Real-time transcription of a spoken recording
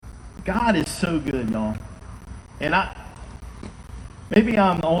God is so good, y'all. And maybe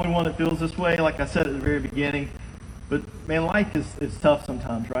I'm the only one that feels this way, like I said at the very beginning. But man, life is tough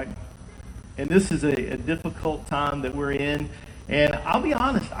sometimes, right? And this is a difficult time that we're in. And I'll be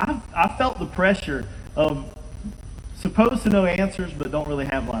honest, I felt the pressure of supposed to know answers, but don't really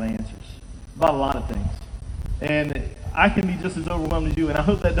have a lot of answers about a lot of things. And I can be just as overwhelmed as you, and I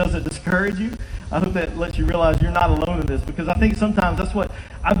hope that doesn't discourage you. I hope that lets you realize you're not alone in this, because I think sometimes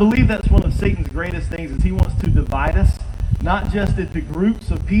I believe that's one of Satan's greatest things, is he wants to divide us, not just into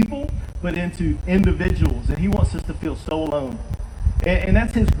groups of people, but into individuals, and he wants us to feel so alone. And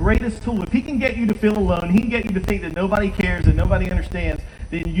that's his greatest tool. If he can get you to feel alone, he can get you to think that nobody cares, that nobody understands,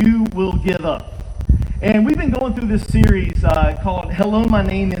 then you will give up. And we've been going through this series called Hello, My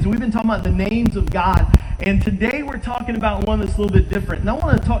Name Is. We've been talking about the names of God. And today we're talking about one that's a little bit different. And I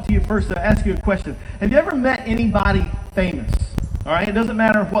want to talk to you first to ask you a question. Have you ever met anybody famous? All right? It doesn't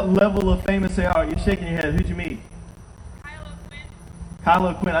matter what level of famous they are. You're shaking your head. Who'd you meet? Kylo Quinn.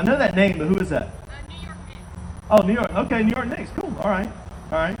 Kylo Quinn. I know that name, but who is that? New York Knicks. Oh, New York. Okay, New York Knicks. Cool. All right.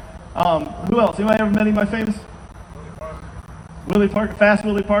 Who else? Anybody ever met anybody famous? Willie Parker. Fast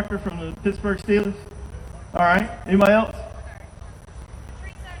Willie Parker from the Pittsburgh Steelers. All right. Anybody else?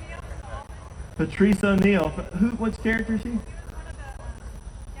 Patrice O'Neal. What character is she?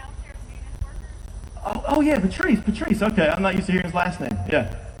 Oh yeah, Patrice. Okay, I'm not used to hearing his last name.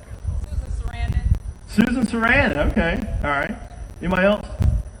 Yeah. Susan Sarandon. Okay. All right. Anybody else?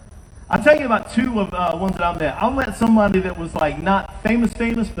 I'll tell you about two of ones that I met. I met somebody that was like not famous,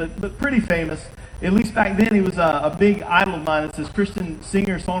 but pretty famous. At least back then, he was a big idol of mine. It's this Christian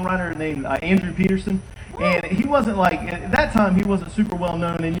singer-songwriter named Andrew Peterson. And he wasn't at that time, he wasn't super well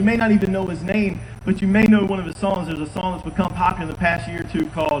known. And you may not even know his name, but you may know one of his songs. There's a song that's become popular in the past year or two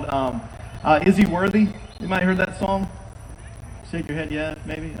called Is He Worthy? You might have heard that song. Shake your head, yeah,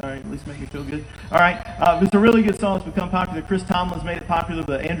 maybe. All right, at least make me feel good. All right, it's a really good song. It's become popular. Chris Tomlin's made it popular,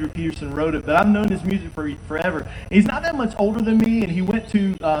 but Andrew Peterson wrote it. But I've known his music for forever. He's not that much older than me, and he went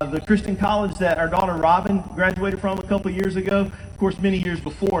to the Christian college that our daughter Robin graduated from a couple of years ago. Of course, many years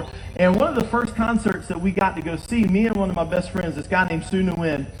before. And one of the first concerts that we got to go see, me and one of my best friends, this guy named Sue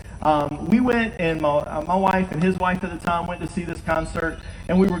Nguyen, we went, and my wife and his wife at the time went to see this concert,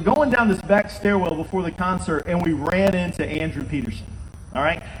 and we were going down this back stairwell before the concert, and we ran into Andrew Peterson. All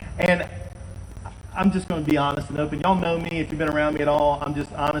right? And I'm just going to be honest and open. Y'all know me. If you've been around me at all, I'm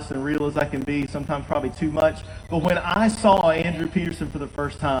just honest and real as I can be, sometimes probably too much. But when I saw Andrew Peterson for the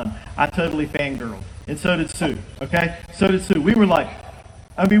first time, I totally fangirled. And so did Sue, okay? So did Sue. We were like,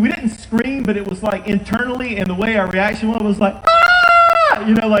 we didn't scream, but it was like internally, and the way our reaction was like, ah!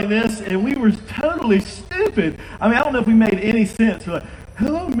 Like this. And we were totally stupid. I don't know if we made any sense. We're like,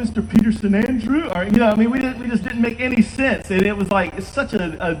 hello, Mr. Peterson Andrew. Or, we just didn't make any sense. And it was like, it's such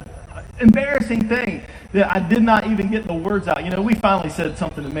a embarrassing thing that I did not even get the words out. We finally said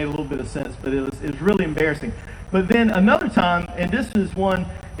something that made a little bit of sense, but it was really embarrassing. But then another time, and this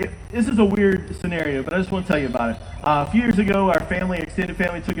is a weird scenario, but I just want to tell you about it. A few years ago, our extended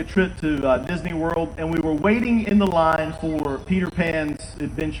family, took a trip to Disney World, and we were waiting in the line for Peter Pan's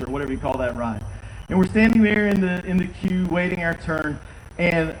Adventure, whatever you call that ride. And we're standing there in the queue, waiting our turn,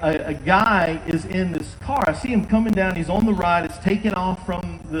 and a guy is in this car. I see him coming down. He's on the ride. It's taken off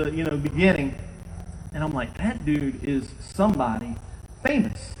from the beginning, and I'm like, that dude is somebody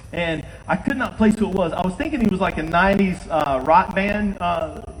famous. And I could not place who it was. I was thinking he was like a 90s rock band,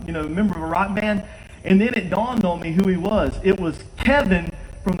 member of a rock band. And then it dawned on me who he was. It was Kevin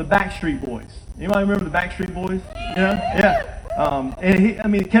from the Backstreet Boys. Anybody remember the Backstreet Boys? Yeah.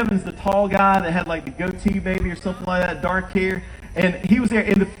 And Kevin's the tall guy that had like the goatee maybe or something like that, dark hair. And he was there.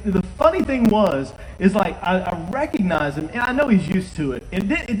 And the funny thing is like I recognized him, and I know he's used to it. It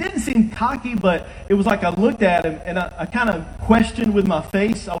didn't seem cocky, but it was like I looked at him, and I kind of questioned with my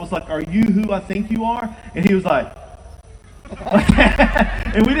face. I was like, are you who I think you are? And he was like,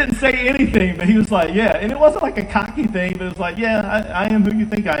 and we didn't say anything, but he was like, yeah. And it wasn't like a cocky thing, but it was like, yeah, I am who you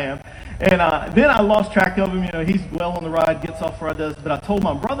think I am. And then I lost track of him. He's well on the ride, gets off where I does. But I told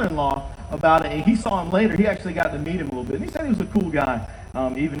my brother-in-law about it, and he saw him later. He actually got to meet him a little bit. And he said he was a cool guy,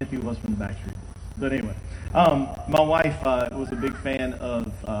 even if he was from the Backstreet Boys. But anyway, my wife was a big fan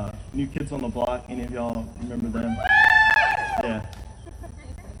of New Kids on the Block. Any of y'all remember them? Yeah.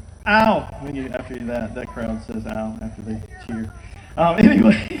 Ow! After that crowd says ow after they cheer.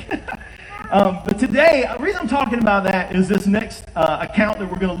 Anyway, but today, the reason I'm talking about that is this next account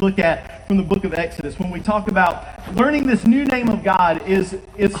that we're going to look at from the book of Exodus. When we talk about learning this new name of God,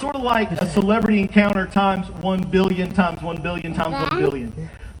 it's sort of like a celebrity encounter times 1 billion times 1 billion times 1 billion.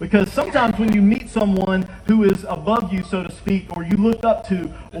 Because sometimes when you meet someone who is above you, so to speak, or you look up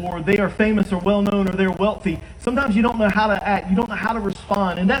to, or they are famous or well-known, or they're wealthy, sometimes you don't know how to act, you don't know how to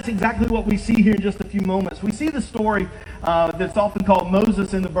respond. And that's exactly what we see here in just a few moments. We see the story that's often called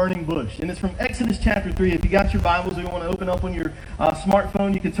Moses and the burning bush. And it's from Exodus chapter 3. If you got your Bibles or you want to open up on your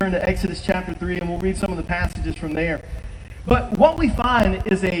smartphone, you can turn to Exodus chapter 3, and we'll read some of the passages from there. But what we find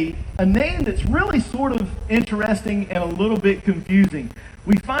is a name that's really sort of interesting and a little bit confusing.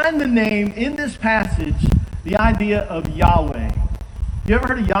 We find the name in this passage, the idea of Yahweh. You ever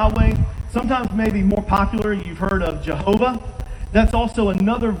heard of Yahweh? Sometimes maybe more popular, you've heard of Jehovah. That's also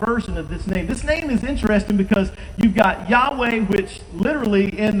another version of this name. This name is interesting because you've got Yahweh, which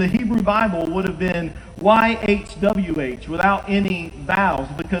literally in the Hebrew Bible would have been YHWH without any vowels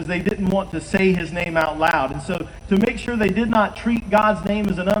because they didn't want to say his name out loud. And so to make sure they did not treat God's name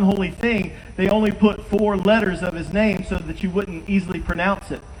as an unholy thing, they only put 4 letters of his name so that you wouldn't easily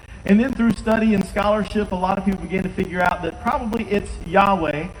pronounce it. And then through study and scholarship, a lot of people began to figure out that probably it's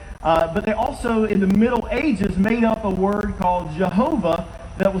Yahweh. But they also, in the Middle Ages, made up a word called Jehovah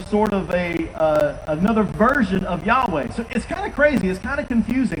that was sort of another version of Yahweh. So it's kind of crazy. It's kind of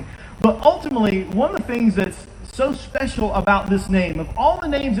confusing. But ultimately, one of the things that's so special about this name, of all the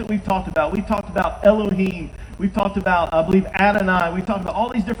names that we've talked about Elohim, we've talked about, I believe, Adonai, we've talked about all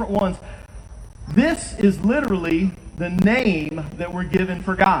these different ones. This is literally the name that we're given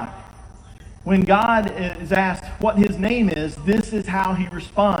for God. When God is asked what his name is, this is how he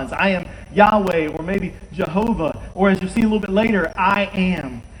responds. I am Yahweh, or maybe Jehovah, or as you'll see a little bit later, I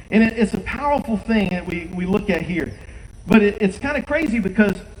am. And it's a powerful thing that we look at here. But it's kind of crazy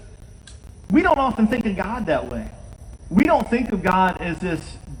because we don't often think of God that way. We don't think of God as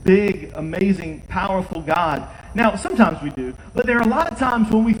this big, amazing, powerful God. Now, sometimes we do, but there are a lot of times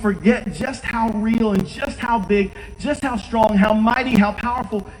when we forget just how real and just how big, just how strong, how mighty, how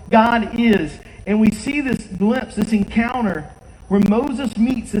powerful God is. And we see this glimpse, this encounter where Moses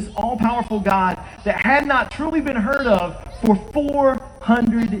meets this all-powerful God that had not truly been heard of for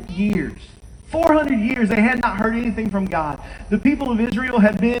 400 years. 400 years, they had not heard anything from God. The people of Israel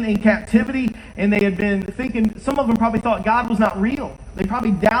had been in captivity, and they had been thinking, some of them probably thought God was not real. They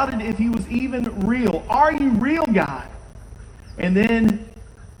probably doubted if he was even real. Are you real, God? And then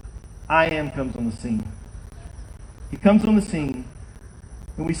I Am comes on the scene. He comes on the scene,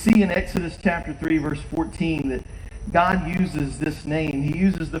 and we see in Exodus chapter 3, verse 14, that God uses this name. He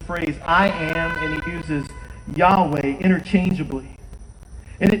uses the phrase I Am, and he uses Yahweh interchangeably.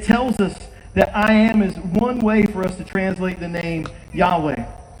 And it tells us that I Am is one way for us to translate the name Yahweh.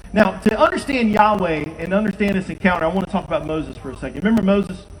 Now, to understand Yahweh and understand this encounter, I want to talk about Moses for a second. Remember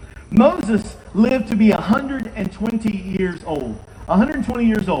Moses? Moses lived to be 120 years old. 120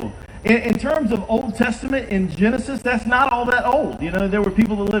 years old. In terms of Old Testament in Genesis, that's not all that old. You know, there were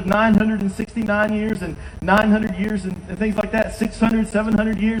people that lived 969 years and 900 years and things like that, 600,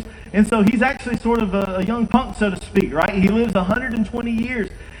 700 years. And so he's actually sort of a young punk, so to speak, right? He lives 120 years.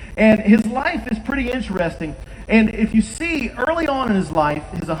 And his life is pretty interesting. And if you see early on in his life,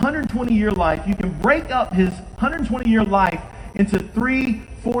 his 120-year life, you can break up his 120-year life into 3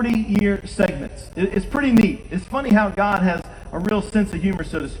 40-year segments. It's pretty neat. It's funny how God has a real sense of humor,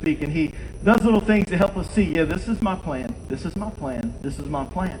 so to speak, and he does little things to help us see, yeah, this is my plan, this is my plan, this is my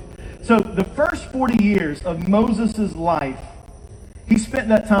plan. So the first 40 years of Moses' life, he spent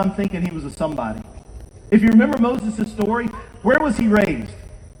that time thinking he was a somebody. If you remember Moses' story, where was he raised?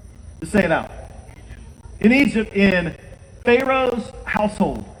 Just say it out. In Egypt, in Pharaoh's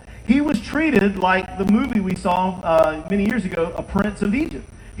household. He was treated like the movie we saw many years ago, A Prince of Egypt.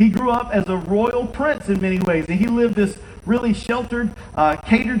 He grew up as a royal prince in many ways, and he lived this really sheltered,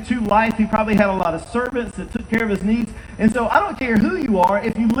 catered to life. He probably had a lot of servants that took care of his needs. And so I don't care who you are,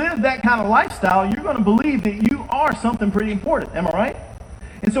 if you live that kind of lifestyle, you're going to believe that you are something pretty important. Am I right?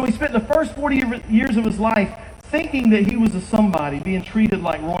 And so he spent the first 40 years of his life thinking that he was a somebody, being treated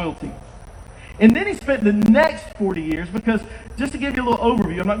like royalty. And then he spent the next 40 years, because just to give you a little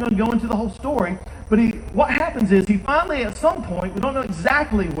overview, I'm not going to go into the whole story, but what happens is he finally, at some point, we don't know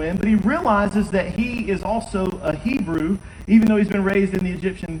exactly when, but he realizes that he is also a Hebrew, even though he's been raised in the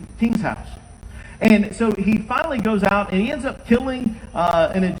Egyptian king's house. And so he finally goes out and he ends up killing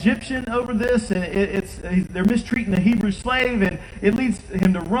an Egyptian over this, and they're mistreating a Hebrew slave, and it leads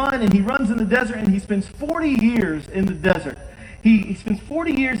him to run, and he runs in the desert, and he spends 40 years in the desert. He spends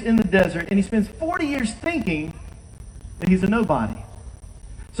 40 years in the desert, and he spends 40 years thinking that he's a nobody.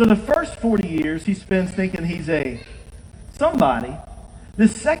 So the first 40 years he spends thinking he's a somebody. The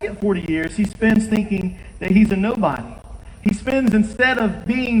second 40 years he spends thinking that he's a nobody. He spends, instead of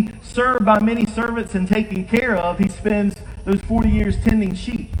being served by many servants and taken care of, he spends those 40 years tending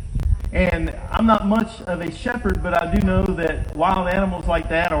sheep. And I'm not much of a shepherd, but I do know that wild animals like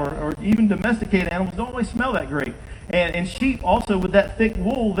that, or even domesticated animals, don't always smell that great. And sheep also, with that thick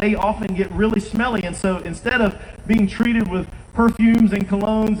wool, they often get really smelly. And so instead of being treated with perfumes and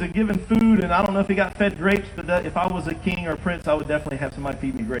colognes and given food, and I don't know if he got fed grapes, but if I was a king or a prince, I would definitely have somebody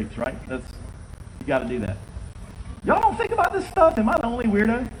feed me grapes, right? You got to do that. Y'all don't think about this stuff? Am I the only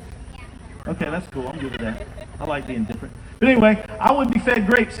weirdo? Okay, that's cool. I'm good with that. I like being different. But anyway, I would be fed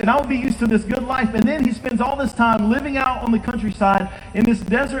grapes, and I would be used to this good life. And then he spends all this time living out on the countryside in this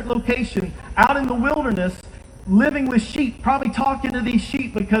desert location, out in the wilderness, living with sheep, probably talking to these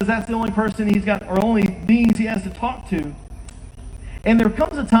sheep because that's the only person he's got, or only beings he has to talk to. And there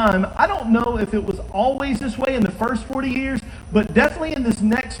comes a time, I don't know if it was always this way in the first 40 years, but definitely in this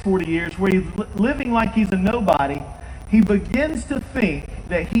next 40 years where he's living like he's a nobody, he begins to think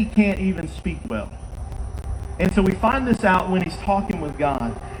that he can't even speak well. And so we find this out when he's talking with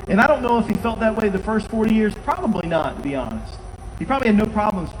God. And I don't know if he felt that way the first 40 years. Probably not, to be honest. He probably had no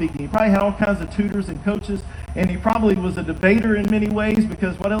problem speaking. He probably had all kinds of tutors and coaches. And he probably was a debater in many ways,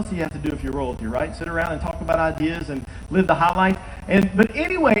 because what else do you have to do if you're royalty, right? Sit around and talk about ideas and live the high life. But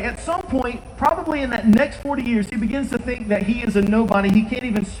anyway, at some point, probably in that next 40 years, he begins to think that he is a nobody. He can't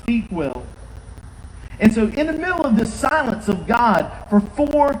even speak well. And so in the middle of this silence of God for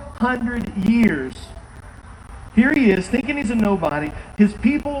 400 years, here he is, thinking he's a nobody. His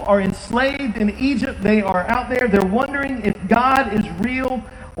people are enslaved in Egypt. They are out there. They're wondering if God is real,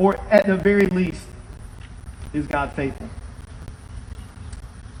 or at the very least, is God faithful?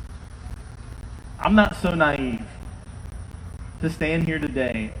 I'm not so naive to stand here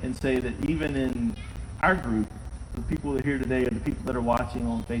today and say that even in our group, the people that are here today are the people that are watching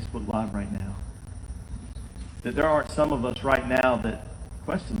on Facebook Live right now, that there aren't some of us right now that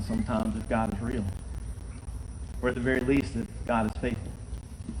question sometimes if God is real, or at the very least that God is faithful.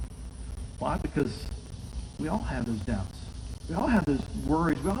 Why? Because we all have those doubts. We all have those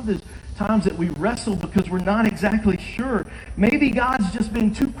worries. We all have those times that we wrestle because we're not exactly sure. Maybe God's just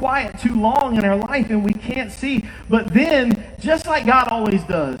been too quiet too long in our life and we can't see. But then, just like God always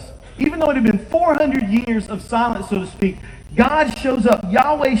does, even though it had been 400 years of silence, so to speak, God shows up.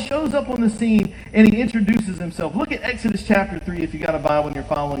 Yahweh shows up on the scene and he introduces himself. Look at Exodus chapter 3 if you got a Bible and you're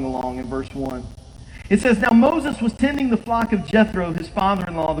following along in verse 1. It says, "Now Moses was tending the flock of Jethro, his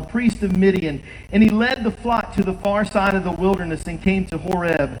father-in-law, the priest of Midian, and he led the flock to the far side of the wilderness and came to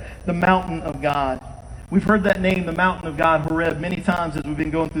Horeb, the mountain of God." We've heard that name, the mountain of God, Horeb, many times as we've been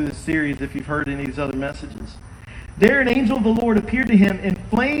going through this series, if you've heard any of these other messages. There an angel of the Lord appeared to him in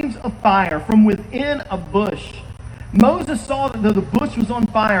flames of fire from within a bush. Moses saw that though the bush was on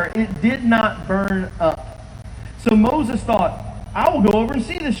fire, it did not burn up. So Moses thought, "I will go over and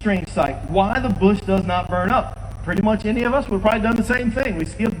see this strange sight, why the bush does not burn up." Pretty much any of us would have probably done the same thing. We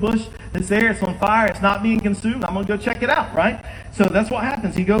see a bush that's there, it's on fire, it's not being consumed. I'm going to go check it out, right? So that's what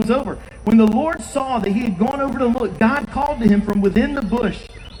happens. He goes over. When the Lord saw that he had gone over to look, God called to him from within the bush,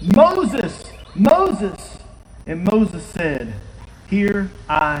 "Moses, Moses." And Moses said, "Here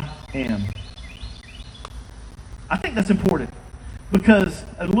I am." I think that's important, because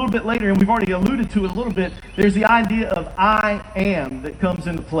a little bit later, and we've already alluded to it a little bit, there's the idea of I am that comes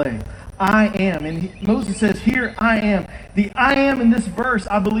into play. I am. And Moses says, "Here I am." The I am in this verse,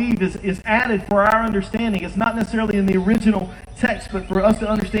 I believe, is added for our understanding. It's not necessarily in the original text, but for us to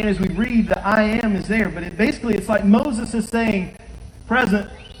understand as we read, the I am is there. But it's like Moses is saying, present.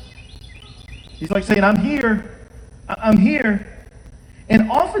 He's like saying, I'm here. I'm here. And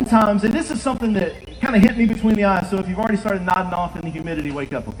oftentimes, and this is something that kind of hit me between the eyes, so if you've already started nodding off in the humidity,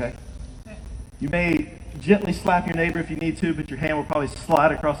 wake up, okay? You may gently slap your neighbor if you need to, but your hand will probably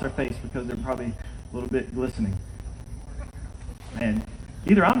slide across their face because they're probably a little bit glistening. And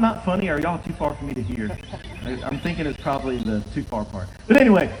either I'm not funny or y'all too far for me to hear. I'm thinking it's probably the too far part. But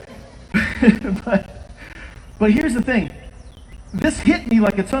anyway, but here's the thing. This hit me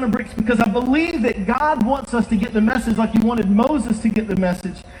like a ton of bricks because I believe that God wants us to get the message like he wanted Moses to get the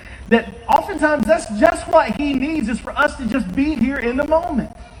message. That oftentimes that's just what he needs, is for us to just be here in the moment.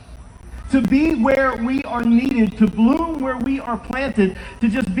 To be where we are needed, to bloom where we are planted, to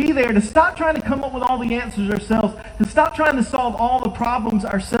just be there, to stop trying to come up with all the answers ourselves, to stop trying to solve all the problems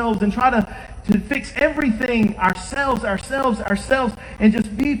ourselves and try to fix everything ourselves, and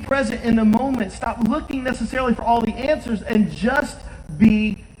just be present in the moment. Stop looking necessarily for all the answers and just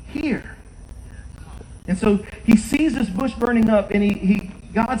be here. And so he sees this bush burning up, and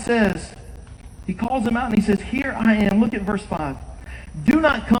God says, he calls him out and he says, "Here I am." Look at verse 5. "Do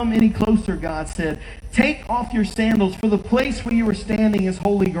not come any closer," God said. "Take off your sandals, for the place where you are standing is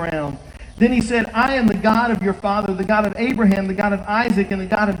holy ground." Then he said, I am the God of your father, the God of Abraham, the God of Isaac, and the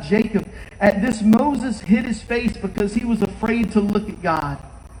God of Jacob. At this, Moses hid his face because he was afraid to look at God.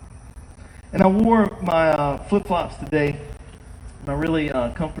 And I wore my flip-flops today, my really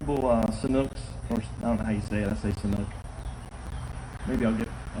comfortable Sanooks. Or, I don't know how you say it. I say Sanook. Maybe I'll get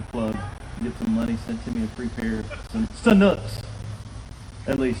a plug, get some money sent to me, a free pair of Sanooks,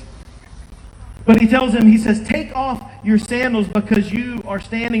 at least. But he tells him, he says, take off your sandals because you are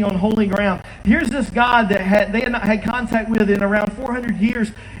standing on holy ground. Here's this God that they had not had contact with in around 400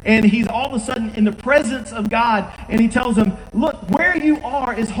 years, and he's all of a sudden in the presence of God, and he tells him, look, where you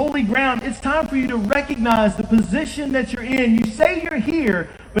are is holy ground. It's time for you to recognize the position that you're in. You say you're here,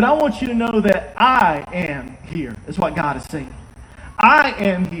 but I want you to know that I am here. That's what God is saying. I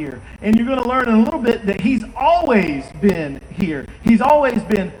am here. And you're going to learn in a little bit that he's always been here. He's always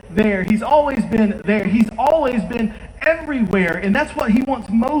been there. He's always been there. He's always been everywhere. And that's what he wants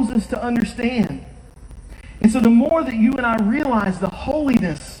Moses to understand. And so the more that you and I realize the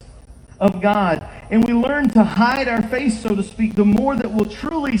holiness of God, and we learn to hide our face, so to speak, the more that we'll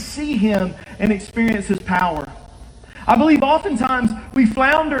truly see him and experience his power. I believe oftentimes we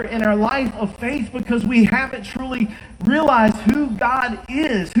flounder in our life of faith because we haven't truly realized who God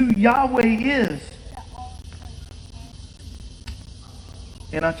is, who Yahweh is.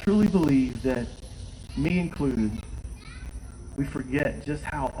 And I truly believe that, me included, we forget just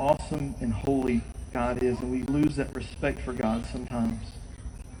how awesome and holy God is, and we lose that respect for God sometimes.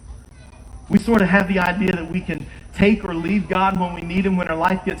 We sort of have the idea that we can take or leave God when we need him, when our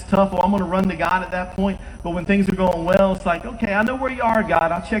life gets tough. Well, I'm going to run to God at that point. But when things are going well, it's like, okay, I know where you are,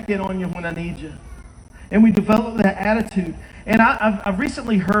 God. I'll check in on you when I need you. And we develop that attitude. And I've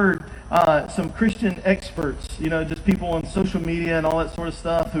recently heard some Christian experts, just people on social media and all that sort of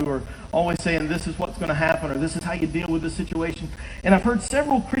stuff who are always saying this is what's going to happen or this is how you deal with this situation. And I've heard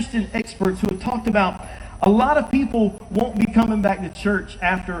several Christian experts who have talked about a lot of people won't be coming back to church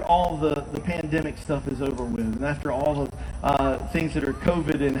after all the pandemic stuff is over with, and after all the things that are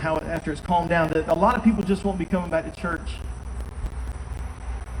COVID and after it's calmed down, that a lot of people just won't be coming back to church.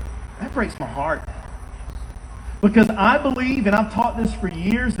 That breaks my heart. Because I believe, and I've taught this for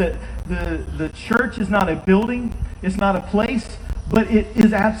years, that the church is not a building, it's not a place, but it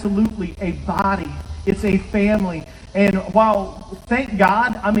is absolutely a body. It's a family. And while, thank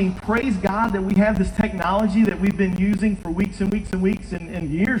God, praise God that we have this technology that we've been using for weeks and weeks and weeks and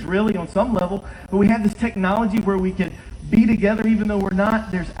years, really, on some level. But we have this technology where we can be together even though we're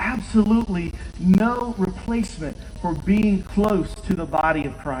not. There's absolutely no replacement for being close to the body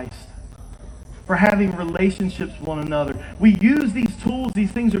of Christ, for having relationships with one another. We use these tools.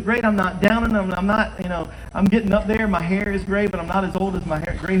 These things are great. I'm not downing them. I'm not, I'm getting up there. My hair is gray, but I'm not as old as my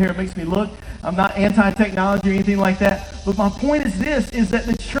gray hair makes me look. I'm not anti-technology or anything like that. But my point is this, is that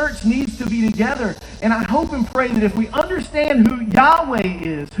the church needs to be together. And I hope and pray that if we understand who Yahweh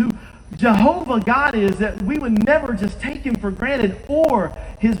is, who Jehovah God is, that we would never just take him for granted, or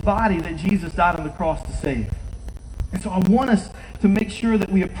his body that Jesus died on the cross to save. And so I want us to make sure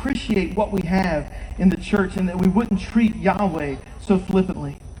that we appreciate what we have in the church and that we wouldn't treat Yahweh so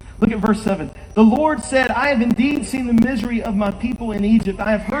flippantly. Look at verse 7. The Lord said, I have indeed seen the misery of my people in Egypt.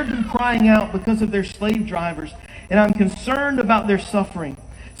 I have heard them crying out because of their slave drivers, and I'm concerned about their suffering.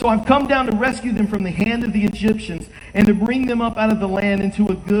 So I've come down to rescue them from the hand of the Egyptians and to bring them up out of the land into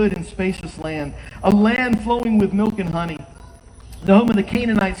a good and spacious land, a land flowing with milk and honey, the home of the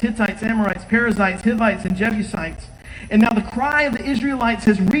Canaanites, Hittites, Amorites, Perizzites, Hivites, and Jebusites. And now the cry of the Israelites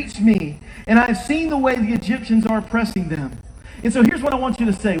has reached me, and I have seen the way the Egyptians are oppressing them. And so here's what I want you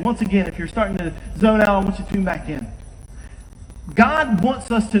to say. Once again, if you're starting to zone out, I want you to tune back in. God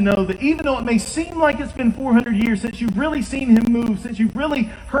wants us to know that even though it may seem like it's been 400 years since you've really seen him move, since you've really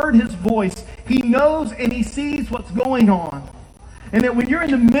heard his voice, he knows and he sees what's going on. And that when you're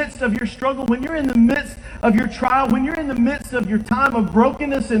in the midst of your struggle, when you're in the midst of your trial, when you're in the midst of your time of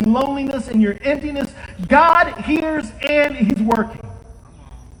brokenness and loneliness and your emptiness, God hears and he's working.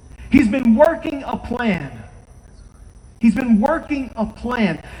 He's been working a plan. He's been working a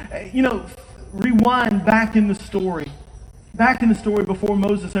plan. Rewind back in the story. Back in the story before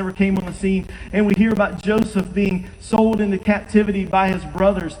Moses ever came on the scene, and we hear about Joseph being sold into captivity by his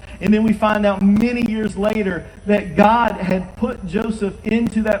brothers. And then we find out many years later that God had put Joseph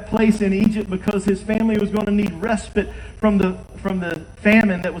into that place in Egypt because his family was going to need respite from the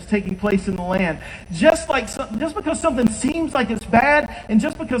famine that was taking place in the land. Just because something seems like it's bad, and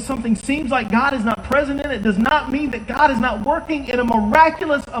just because something seems like God is not present in it, does not mean that God is not working in a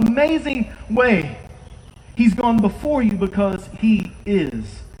miraculous, amazing way. He's gone before you because he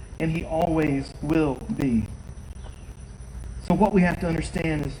is, and he always will be. So what we have to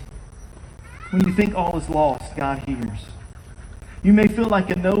understand is When you think all is lost, God hears. You may feel like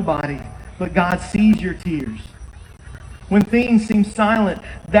a nobody, but God sees your tears. When things seem silent,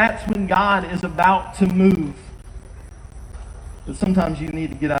 that's when God is about to move. But sometimes you need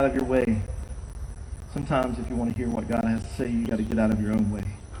to get out of your way. Sometimes if you want to hear what God has to say, you got to get out of your own way.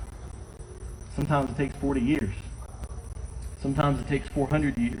 Sometimes it takes 40 years. Sometimes it takes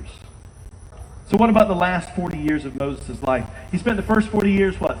 400 years. So what about the last 40 years of Moses' life? He spent the first 40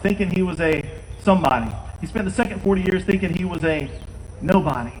 years, thinking he was a somebody. He spent the second 40 years thinking he was a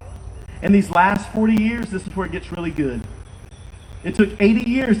nobody. And these last 40 years, this is where it gets really good. It took 80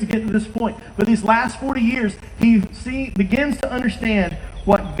 years to get to this point. But these last 40 years, he begins to understand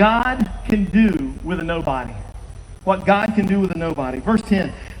what God can do with a nobody. What God can do with a nobody. Verse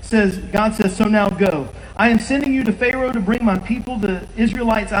 10 says, God says, "So now go. I am sending you to Pharaoh to bring my people, the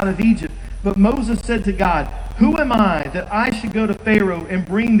Israelites, out of Egypt." But Moses said to God, "Who am I that I should go to Pharaoh and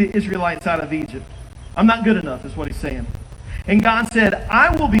bring the Israelites out of Egypt? I'm not good enough," is what he's saying. And God said,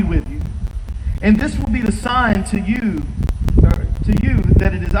 "I will be with you. And this will be the sign to you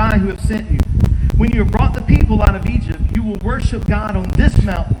that it is I who have sent you. When you have brought the people out of Egypt, you will worship God on this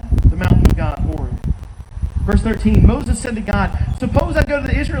mountain, the mountain of God, Horeb." Verse 13, Moses said to God, "Suppose I go to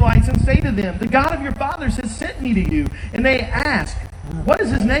the Israelites and say to them, 'The God of your fathers has sent me to you.' And they ask, 'What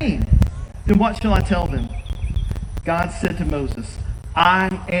is his name?' Then what shall I tell them?" God said to Moses, "I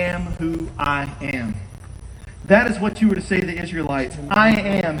am who I am." That is what you were to say to the Israelites. "I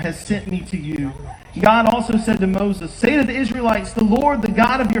am has sent me to you." God also said to Moses, "Say to the Israelites, 'The Lord, the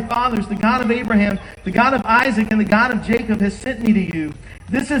God of your fathers, the God of Abraham, the God of Isaac, and the God of Jacob has sent me to you.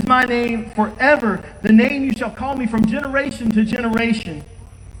 This is my name forever, the name you shall call me from generation to generation.'"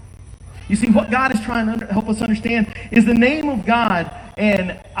 You see, what God is trying to help us understand is the name of God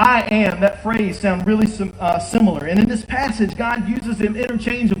and "I am," that phrase, sound really similar. And in this passage, God uses them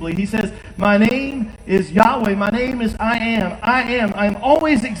interchangeably. He says, "My name is Yahweh. My name is I am. I am. I am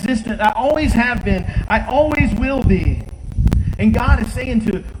always existent. I always have been. I always will be." And God is saying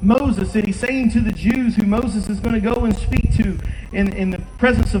to Moses, and he's saying to the Jews who Moses is going to go and speak to in the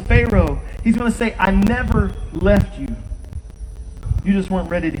presence of Pharaoh, he's going to say, "I never left you. You just weren't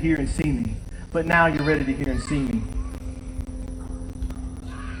ready to hear and see me. But now you're ready to hear and see me."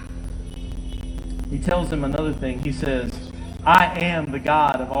 He tells them another thing. He says, "I am the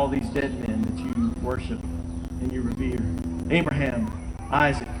God of all these dead men that you worship and you revere. Abraham,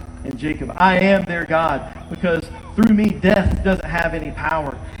 Isaac, and Jacob. I am their God, because through me death doesn't have any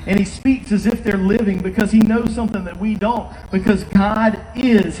power." And he speaks as if they're living, because he knows something that we don't. Because God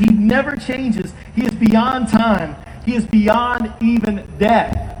is. He never changes. He is beyond time. He is beyond even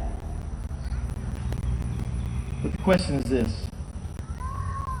death. But the question is this: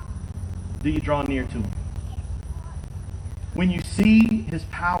 do you draw near to him? When you see his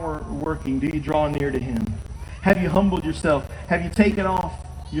power working, do you draw near to him? Have you humbled yourself? Have you taken off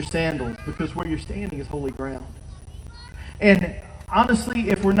your sandals? Because where you're standing is holy ground. And honestly,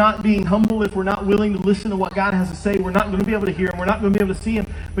 if we're not being humble, if we're not willing to listen to what God has to say, we're not going to be able to hear him. We're not going to be able to see him,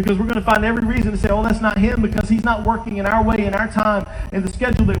 because we're going to find every reason to say, "Oh, that's not him," because he's not working in our way, in our time, in the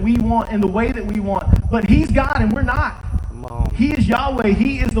schedule that we want, in the way that we want. But he's God and we're not. He is Yahweh.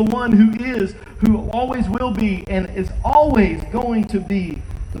 He is the one who is, who always will be, and is always going to be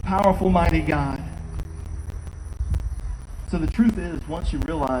the powerful, mighty God. So the truth is, once you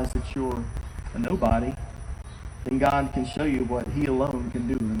realize that you're a nobody, then God can show you what he alone can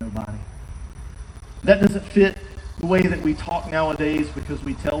do with a nobody. That doesn't fit the way that we talk nowadays, because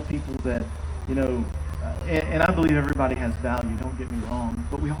we tell people that, and I believe everybody has value, don't get me wrong,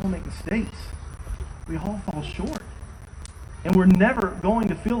 but we all make mistakes. We all fall short. And we're never going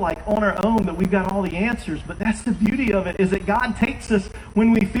to feel like on our own that we've got all the answers. But that's the beauty of it, is that God takes us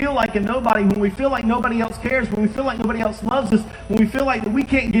when we feel like a nobody, when we feel like nobody else cares, when we feel like nobody else loves us, when we feel like that we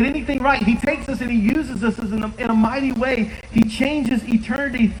can't get anything right. He takes us and he uses us in a mighty way. He changes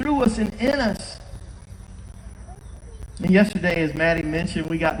eternity through us and in us. And yesterday, as Maddie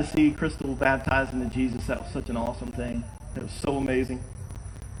mentioned, we got to see Crystal baptized into Jesus. That was such an awesome thing. It was so amazing.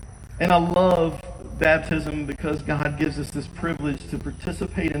 And I love baptism because God gives us this privilege to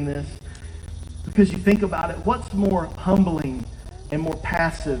participate in this. Because you think about it, what's more humbling and more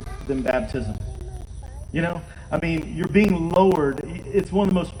passive than baptism? You're being lowered. It's one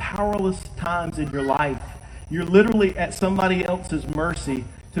of the most powerless times in your life. You're literally at somebody else's mercy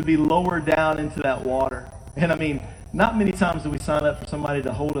to be lowered down into that water. And not many times do we sign up for somebody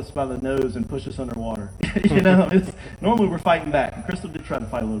to hold us by the nose and push us underwater. Normally we're fighting back. Crystal did try to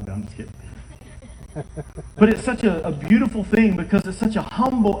fight a little bit. I'm just kidding. But it's such a beautiful thing, because it's such a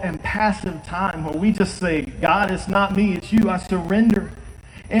humble and passive time where we just say, "God, it's not me, it's you. I surrender."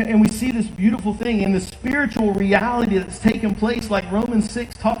 And we see this beautiful thing in the spiritual reality that's taken place, like Romans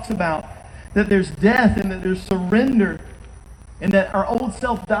 6 talks about, that there's death and that there's surrender, and that our old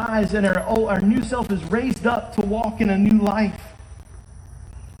self dies and our new self is raised up to walk in a new life.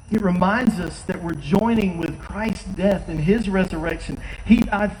 It reminds us that we're joining with Christ's death and his resurrection. He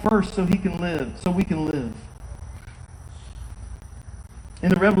died first so we can live. In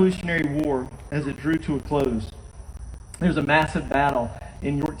the Revolutionary War, as it drew to a close, there was a massive battle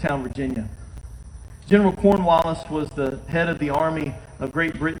in Yorktown, Virginia. General Cornwallis was the head of the army of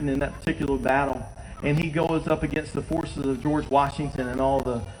Great Britain in that particular battle, and he goes up against the forces of George Washington and all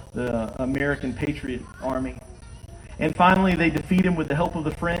the American Patriot Army. And finally, they defeat him with the help of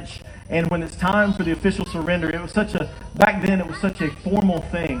the French. And when it's time for the official surrender, back then it was such a formal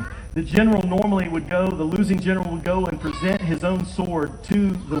thing. The general normally would go, the losing general would go and present his own sword to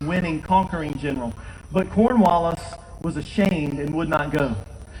the winning, conquering general. But Cornwallis was ashamed and would not go.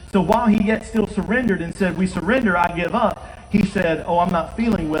 So while he yet still surrendered and said, "We surrender, I give up," he said, "Oh, I'm not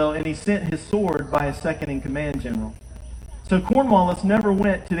feeling well," and he sent his sword by his second-in-command general. So Cornwallis never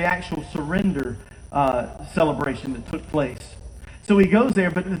went to the actual surrender celebration that took place. So he goes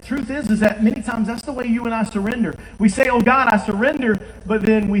there, but the truth is that many times that's the way you and I surrender. We say, "Oh God, I surrender," but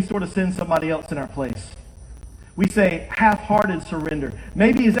then we sort of send somebody else in our place. We say half-hearted surrender.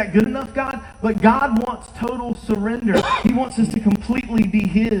 Maybe is that good enough, God? But God wants total surrender. He wants us to completely be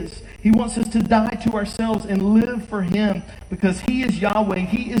his. He wants us to die to ourselves and live for him, because he is Yahweh.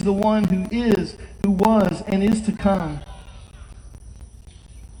 He is the one who is, who was, and is to come.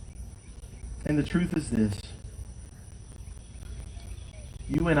 And the truth is this: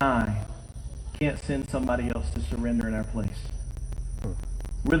 you and I can't send somebody else to surrender in our place.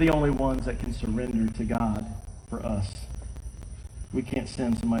 We're the only ones that can surrender to God for us. We can't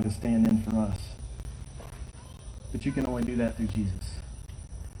send somebody to stand in for us. But you can only do that through Jesus.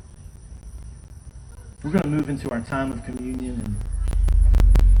 We're going to move into our time of communion and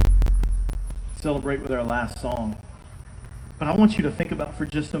celebrate with our last song. But I want you to think about for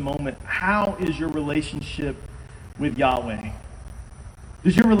just a moment, how is your relationship with Yahweh?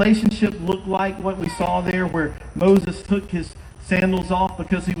 Does your relationship look like what we saw there, where Moses took his sandals off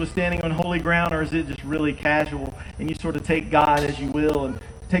because he was standing on holy ground, or is it just really casual and you sort of take God as you will and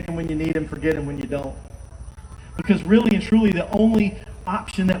take him when you need him, forget him when you don't? Because really and truly, the only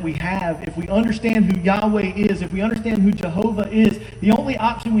option that we have, if we understand who Yahweh is, if we understand who Jehovah is, the only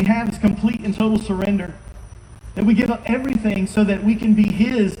option we have is complete and total surrender. That we give up everything so that we can be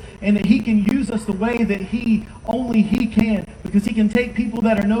his, and that he can use us the way that only he can, because he can take people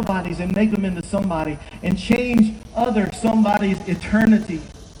that are nobodies and make them into somebody and change somebody's eternity.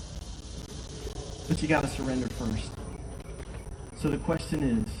 But you got to surrender first. So the question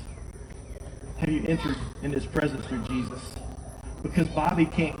is, have you entered in his presence through Jesus? Because Bobby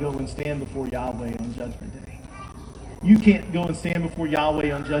can't go and stand before Yahweh on Judgment Day. You can't go and stand before Yahweh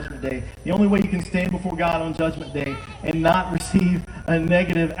on Judgment Day. The only way you can stand before God on Judgment Day and not receive a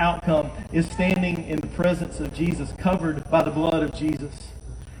negative outcome is standing in the presence of Jesus, covered by the blood of Jesus.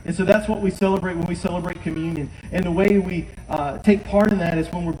 And so that's what we celebrate when we celebrate communion. And the way we take part in that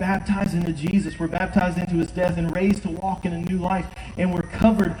is when we're baptized into Jesus. We're baptized into his death and raised to walk in a new life. And we're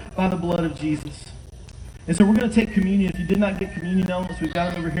covered by the blood of Jesus. And so we're going to take communion. If you did not get communion elements, we've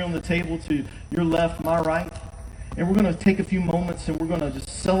got them over here on the table to your left, my right. And we're going to take a few moments and we're going to just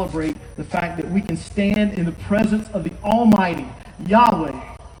celebrate the fact that we can stand in the presence of the Almighty, Yahweh,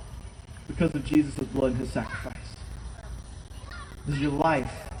 because of Jesus' blood and his sacrifice. Does your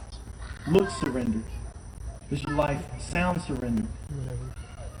life look surrendered? Does your life sound surrendered?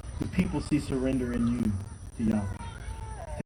 Do people see surrender in you to Yahweh?